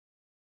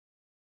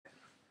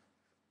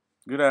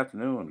Good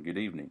afternoon, good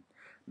evening.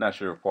 Not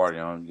sure what party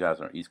on. You guys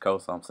are on East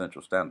Coast, I'm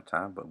Central Standard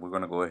Time, but we're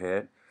going to go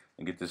ahead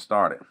and get this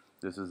started.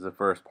 This is the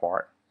first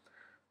part.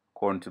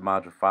 According to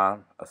Module 5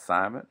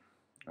 assignment,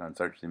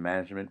 uncertainty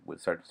management with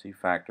certainty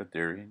factor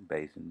theory,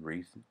 Bayesian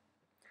reason.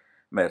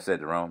 May have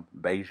said it wrong,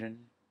 Bayesian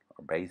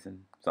or Bayesian,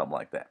 something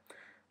like that.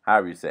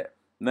 However you say it.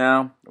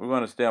 Now, we're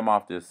going to stem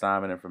off the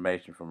assignment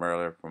information from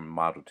earlier from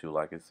Module 2,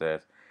 like it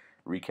says,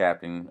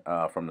 recapping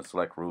from the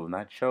select rule. And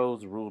I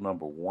chose rule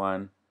number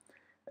 1,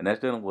 and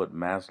that's dealing with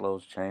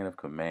Maslow's chain of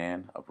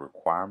command of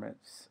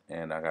requirements.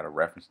 And I got a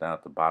reference down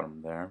at the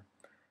bottom there.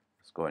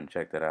 Let's go ahead and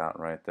check that out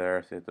right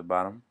there. See at the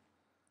bottom.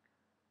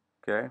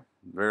 Okay.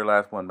 Very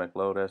last one,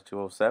 McLeod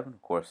S207.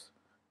 Of course,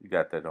 you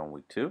got that on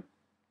week 2.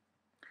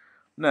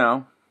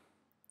 Now,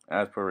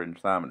 as per written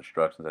assignment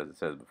instructions, as it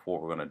says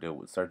before, we're going to deal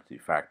with certainty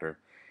factor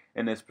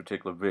in this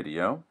particular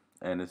video.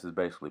 And this is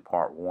basically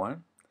part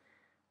 1.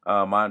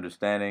 My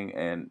understanding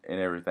and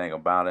everything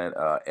about it,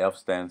 F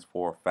stands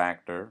for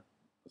factor.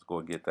 Let's go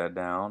and get that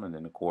down. And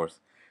then, of course,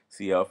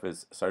 CF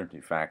is certainty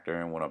factor.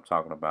 And what I'm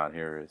talking about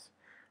here is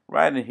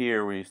right in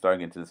here where you start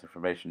getting to this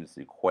information, this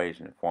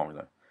equation and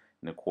formula.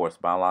 And, of course,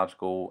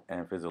 biological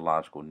and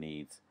physiological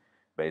needs.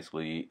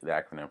 Basically, the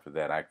acronym for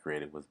that I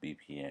created was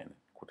BPN,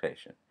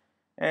 quotation.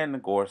 And,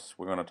 of course,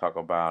 we're going to talk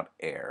about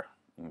air.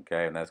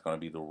 Okay, and that's going to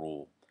be the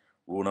rule.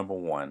 Rule number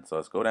 1. So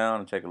let's go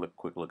down and take a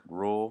quick look at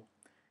rule.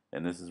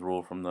 And this is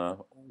rule from the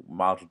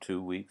Module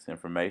 2 weeks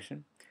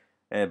information.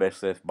 And it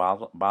basically says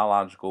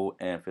biological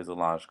and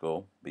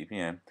physiological,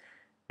 BPM,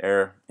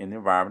 air in the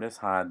environment is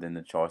hot, then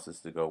the choice is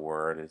to go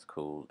where it is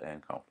cool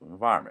and comfortable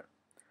environment.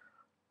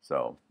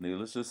 So,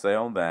 needless to say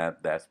on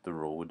that, that's the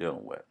rule we're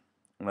dealing with.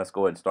 And let's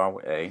go ahead and start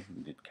with A,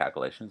 get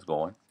calculations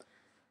going.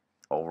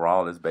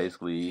 Overall, it's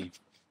basically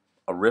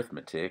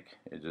arithmetic.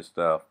 It's just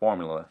a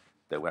formula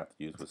that we have to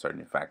use with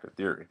certainty factor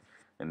theory.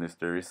 And this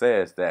theory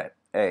says that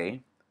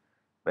A,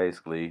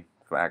 basically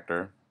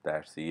factor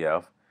dash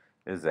CF,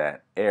 is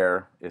that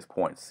air is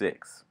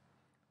 0.6.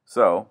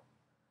 So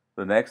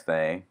the next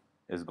thing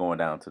is going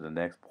down to the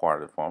next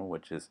part of the formula,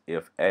 which is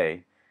if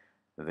A,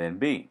 then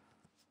B.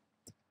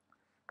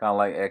 Kind of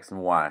like X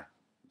and Y,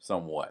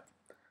 somewhat.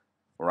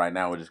 But right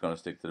now we're just going to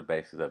stick to the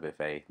basis of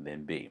if A,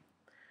 then B.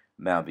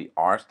 Now the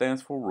R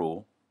stands for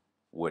rule,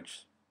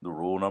 which the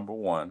rule number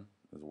 1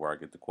 is where I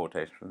get the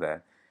quotation from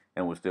that,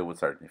 and we're still with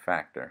certainty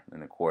factor.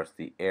 And of course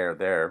the air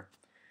there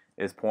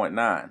is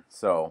 0.9.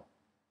 So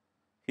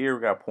here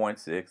we got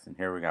 0.6 and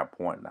here we got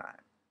 0.9.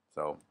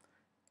 So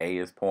A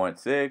is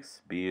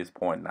 0.6, B is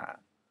 0.9.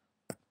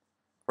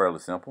 Fairly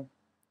simple.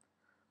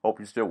 Hope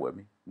you're still with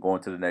me.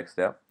 Going to the next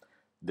step.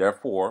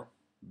 Therefore,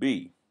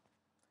 B.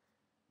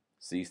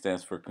 C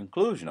stands for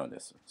conclusion on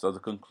this. So the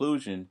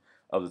conclusion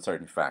of the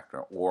certainty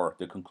factor, or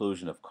the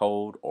conclusion of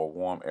cold or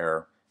warm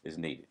air, is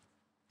needed.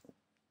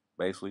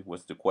 Basically,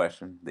 what's the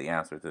question? The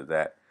answer to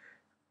that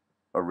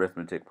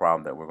arithmetic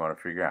problem that we're going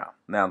to figure out.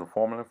 Now, the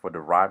formula for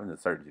deriving the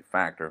certainty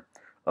factor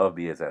of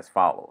B is as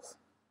follows.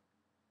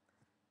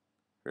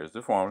 Here's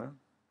the formula.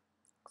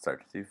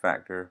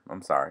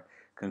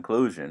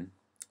 Conclusion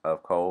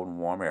of cold and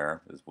warm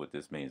air is what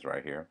this means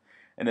right here.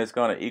 And it's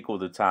going to equal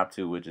the top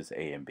two, which is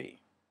A and B.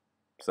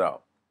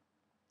 So,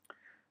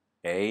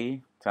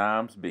 A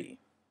times B.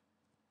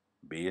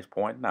 B is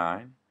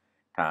 0.9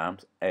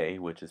 times A,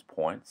 which is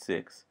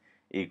 0.6,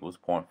 equals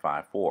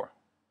 0.54.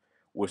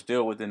 We're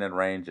still within that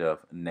range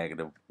of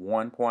negative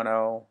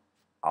 1.0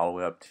 all the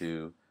way up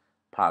to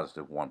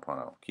positive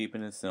 1.0.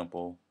 Keeping it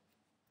simple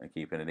and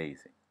keeping it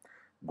easy.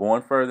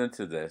 Going further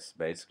into this,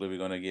 basically we're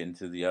going to get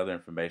into the other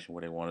information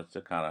where they want us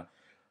to kind of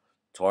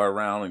toy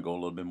around and go a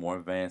little bit more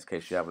advanced in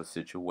case you have a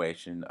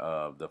situation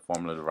of the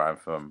formula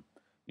derived from,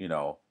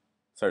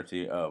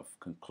 certainty of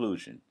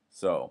conclusion.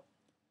 So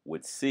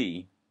with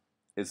C,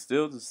 it's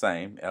still the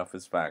same. F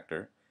is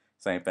factor.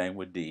 Same thing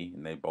with D,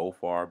 and they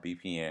both are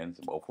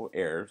BPNs, both are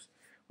errors.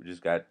 We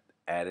just got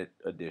added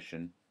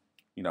addition,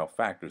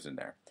 factors in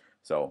there.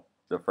 So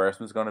the first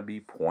one's going to be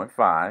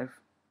 0.5,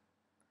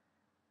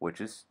 which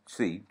is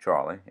C,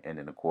 Charlie, and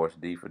then of course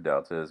D for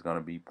Delta is going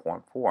to be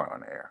 0.4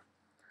 on air.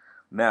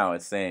 Now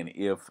it's saying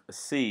if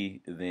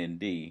C, then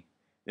D,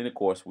 then of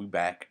course we're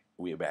back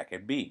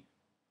at B.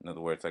 In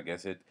other words, I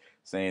guess it's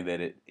saying that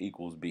it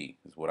equals B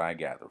is what I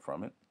gather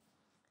from it.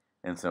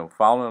 And so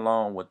following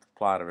along with the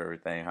plot of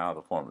everything, how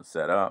the formula is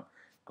set up,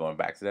 going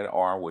back to that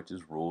R, which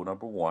is rule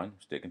number 1,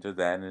 sticking to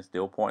that, and it's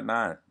still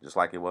 0.9, just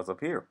like it was up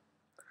here.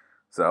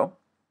 So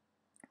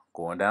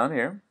going down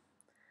here,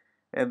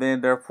 and then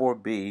therefore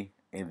B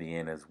in the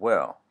end as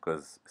well,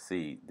 because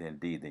C, then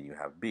D, then you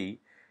have B,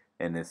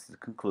 and this is the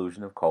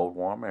conclusion of cold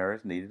warm air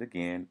is needed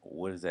again.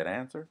 What is that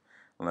answer?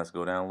 And let's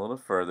go down a little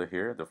further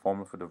here. The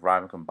formula for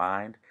deriving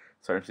combined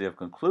certainty of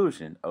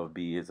conclusion of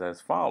B is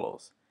as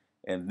follows.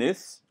 And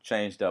this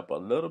changed up a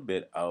little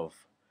bit of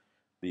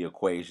the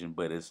equation,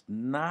 but it's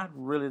not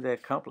really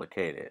that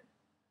complicated.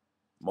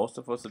 Most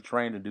of us are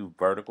trained to do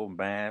vertical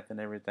math and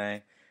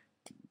everything,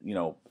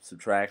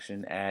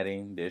 subtraction,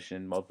 adding,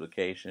 addition,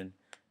 multiplication,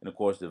 and of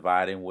course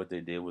dividing. What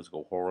they did was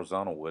go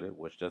horizontal with it,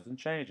 which doesn't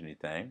change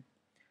anything.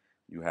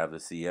 You have the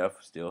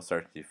CF, still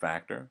certainty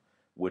factor,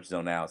 which is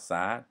on the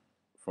outside.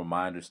 From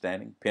my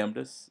understanding,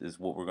 PEMDAS is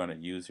what we're going to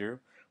use here.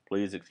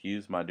 Please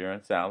excuse my dear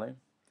Sally.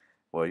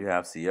 Well, you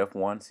have CF1,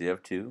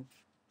 CF2.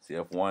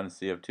 CF1 and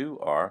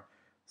CF2 are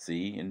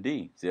C and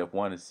D.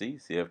 CF1 is C,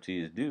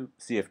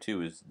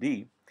 CF2 is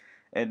D.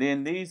 And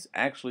then these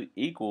actually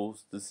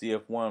equals the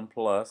CF1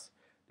 plus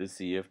the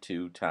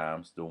CF2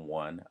 times the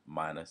 1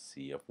 minus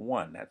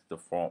CF1. That's the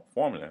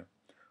formula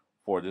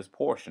for this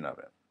portion of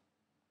it.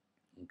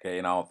 Okay,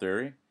 in all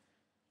theory,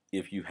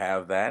 if you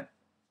have that,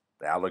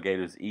 the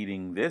alligator's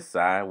eating this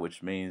side,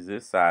 which means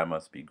this side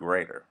must be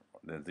greater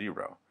than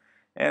 0.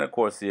 And of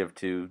course,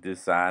 CF2,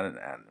 this side, and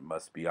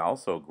must be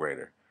also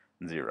greater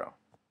than 0.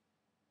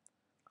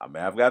 I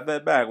mean, I've got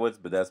that backwards,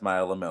 but that's my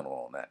elemental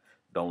on that.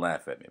 Don't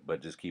laugh at me,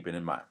 but just keep it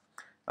in mind.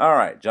 All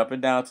right,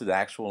 jumping down to the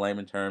actual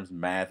layman terms,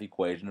 math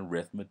equation,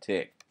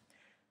 arithmetic.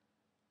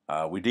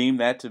 We deem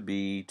that to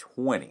be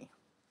 20,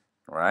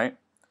 right?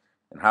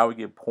 And how we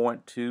get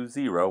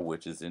 0.20,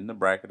 which is in the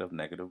bracket of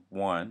negative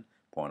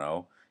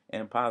 1.0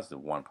 and positive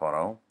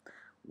 1.0,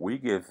 we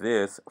get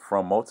this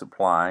from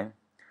multiplying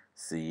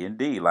C and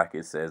D, like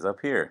it says up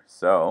here.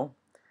 So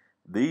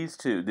these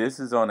two, this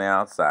is on the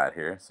outside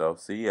here, so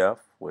CF,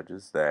 which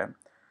is that,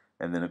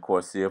 and then of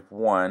course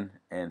CF1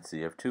 and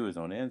CF2 is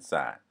on the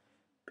inside.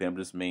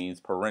 PEMDAS means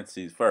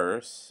parentheses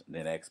first,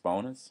 then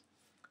exponents,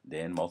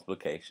 then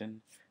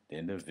multiplication,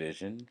 then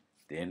division,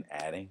 then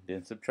adding,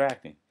 then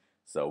subtracting.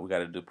 So we got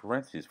to do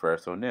parentheses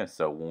first on this.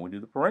 So when we do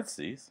the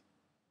parentheses,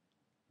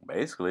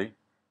 basically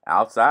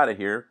outside of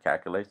here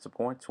calculates to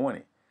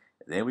 0.20.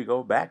 Then we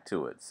go back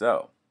to it.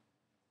 So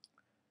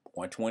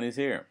 0.20 is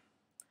here.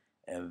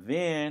 And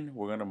then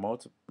we're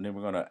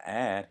going to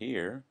add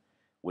here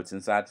what's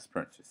inside this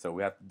parentheses. So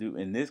we have to do,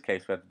 in this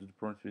case, we have to do the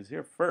parentheses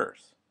here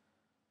first.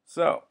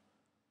 So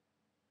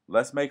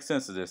let's make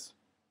sense of this.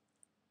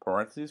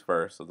 Parentheses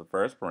first, so the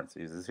first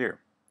parentheses is here.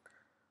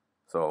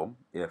 So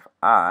if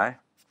I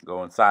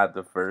go inside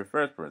the very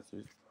first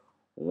parentheses,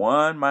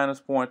 1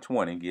 minus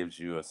 0.20 gives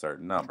you a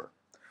certain number.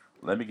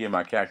 Let me get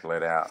my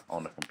calculator out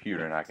on the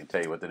computer and I can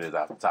tell you what it is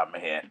off the top of my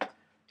head.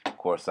 Of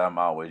course, I'm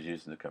always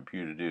using the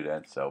computer to do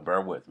that, so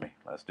bear with me.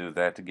 Let's do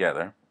that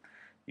together.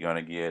 You're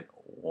going to get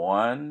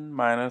 1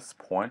 minus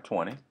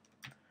 0.20,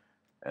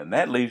 and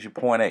that leaves you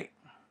 0.8.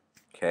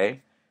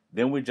 Okay?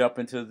 Then we jump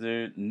into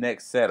the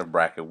next set of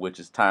bracket, which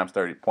is times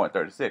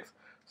 0.36.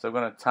 So we're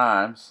going to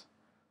times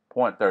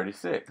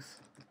 0.36.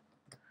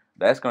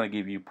 That's going to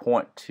give you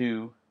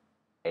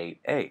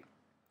 0.288.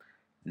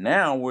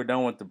 Now we're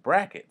done with the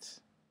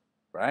brackets,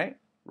 right?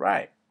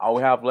 Right. All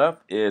we have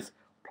left is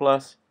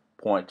plus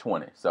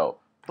 0.20. So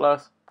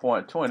plus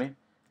 0.20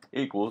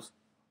 equals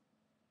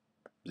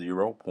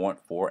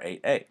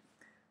 0.488.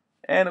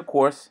 And of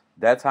course,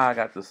 that's how I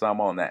got the sum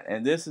on that.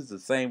 And this is the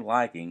same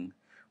liking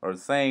or the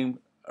same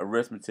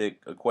arithmetic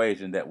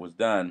equation that was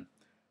done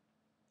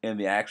in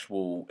the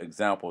actual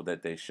example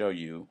that they show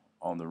you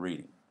on the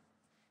reading.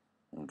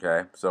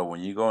 Okay, so when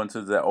you go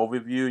into the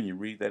overview and you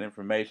read that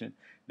information,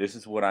 this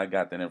is what I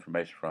got that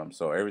information from.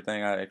 So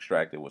everything I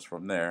extracted was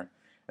from there,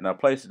 and I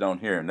placed it on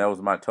here, and that was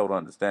my total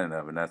understanding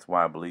of it, and that's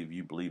why I believe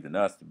you believe in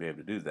us to be able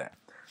to do that.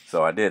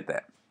 So I did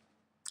that.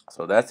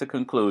 So that's the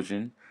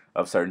conclusion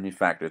of certainty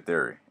factor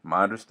theory.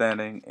 My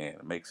understanding, and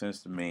it makes sense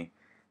to me,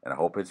 and I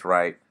hope it's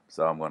right,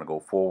 so I'm going to go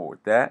forward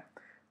with that.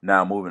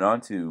 Now moving on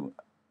to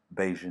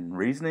Bayesian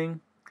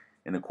reasoning.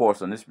 And of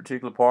course, on this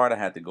particular part, I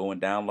had to go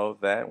and download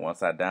that.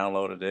 Once I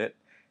downloaded it,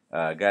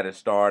 got it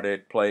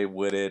started, played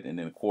with it, and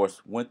then of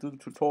course went through the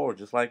tutorial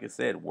just like it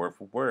said, word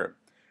for word.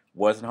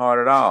 Wasn't hard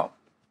at all.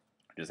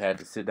 Just had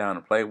to sit down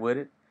and play with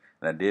it,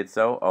 and I did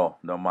so. Oh,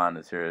 don't mind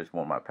this here. It's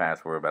one of my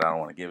password, but I don't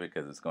want to give it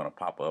because it's going to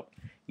pop up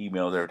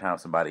emails every time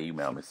somebody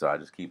emails me, so I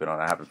just keep it on.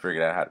 I haven't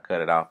figured out how to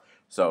cut it off.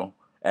 So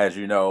as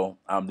you know,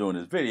 I'm doing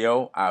this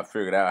video. I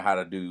figured out how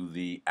to do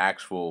the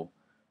actual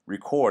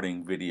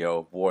recording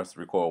video, voice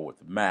record with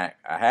the Mac.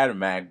 I had a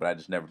Mac, but I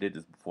just never did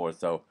this before,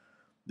 so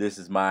this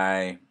is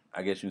my,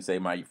 I guess you can say,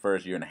 my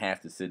first year and a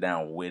half to sit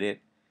down with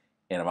it,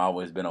 and I've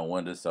always been on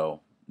Windows,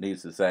 so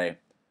needless to say,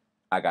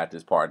 I got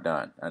this part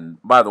done. And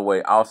by the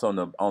way, also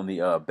on the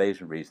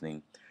Bayesian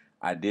reasoning,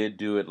 I did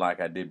do it like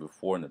I did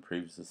before in the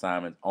previous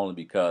assignments, only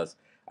because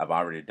I've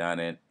already done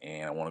it,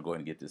 and I want to go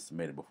ahead and get this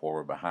submitted before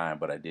we're behind,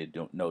 but I did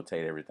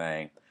notate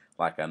everything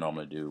like I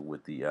normally do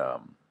with the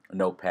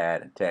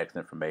notepad and text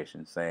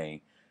information saying,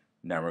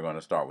 now we're going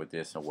to start with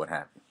this and what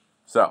happened.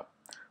 So,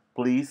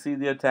 please see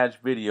the attached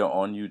video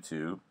on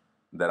YouTube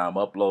that I'm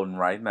uploading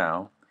right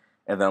now,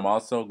 and then I'm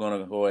also going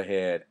to go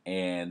ahead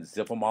and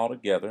zip them all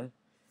together,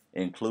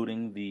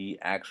 including the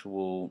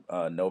actual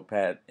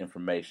notepad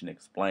information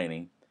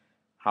explaining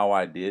how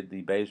I did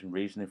the Bayesian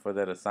reasoning for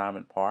that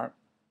assignment part,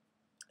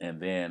 and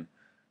then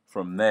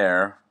from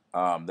there,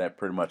 that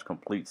pretty much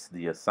completes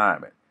the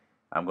assignment.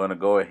 I'm going to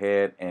go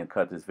ahead and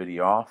cut this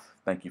video off.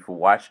 Thank you for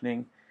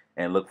watching,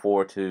 and look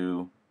forward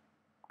to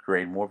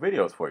creating more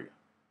videos for you.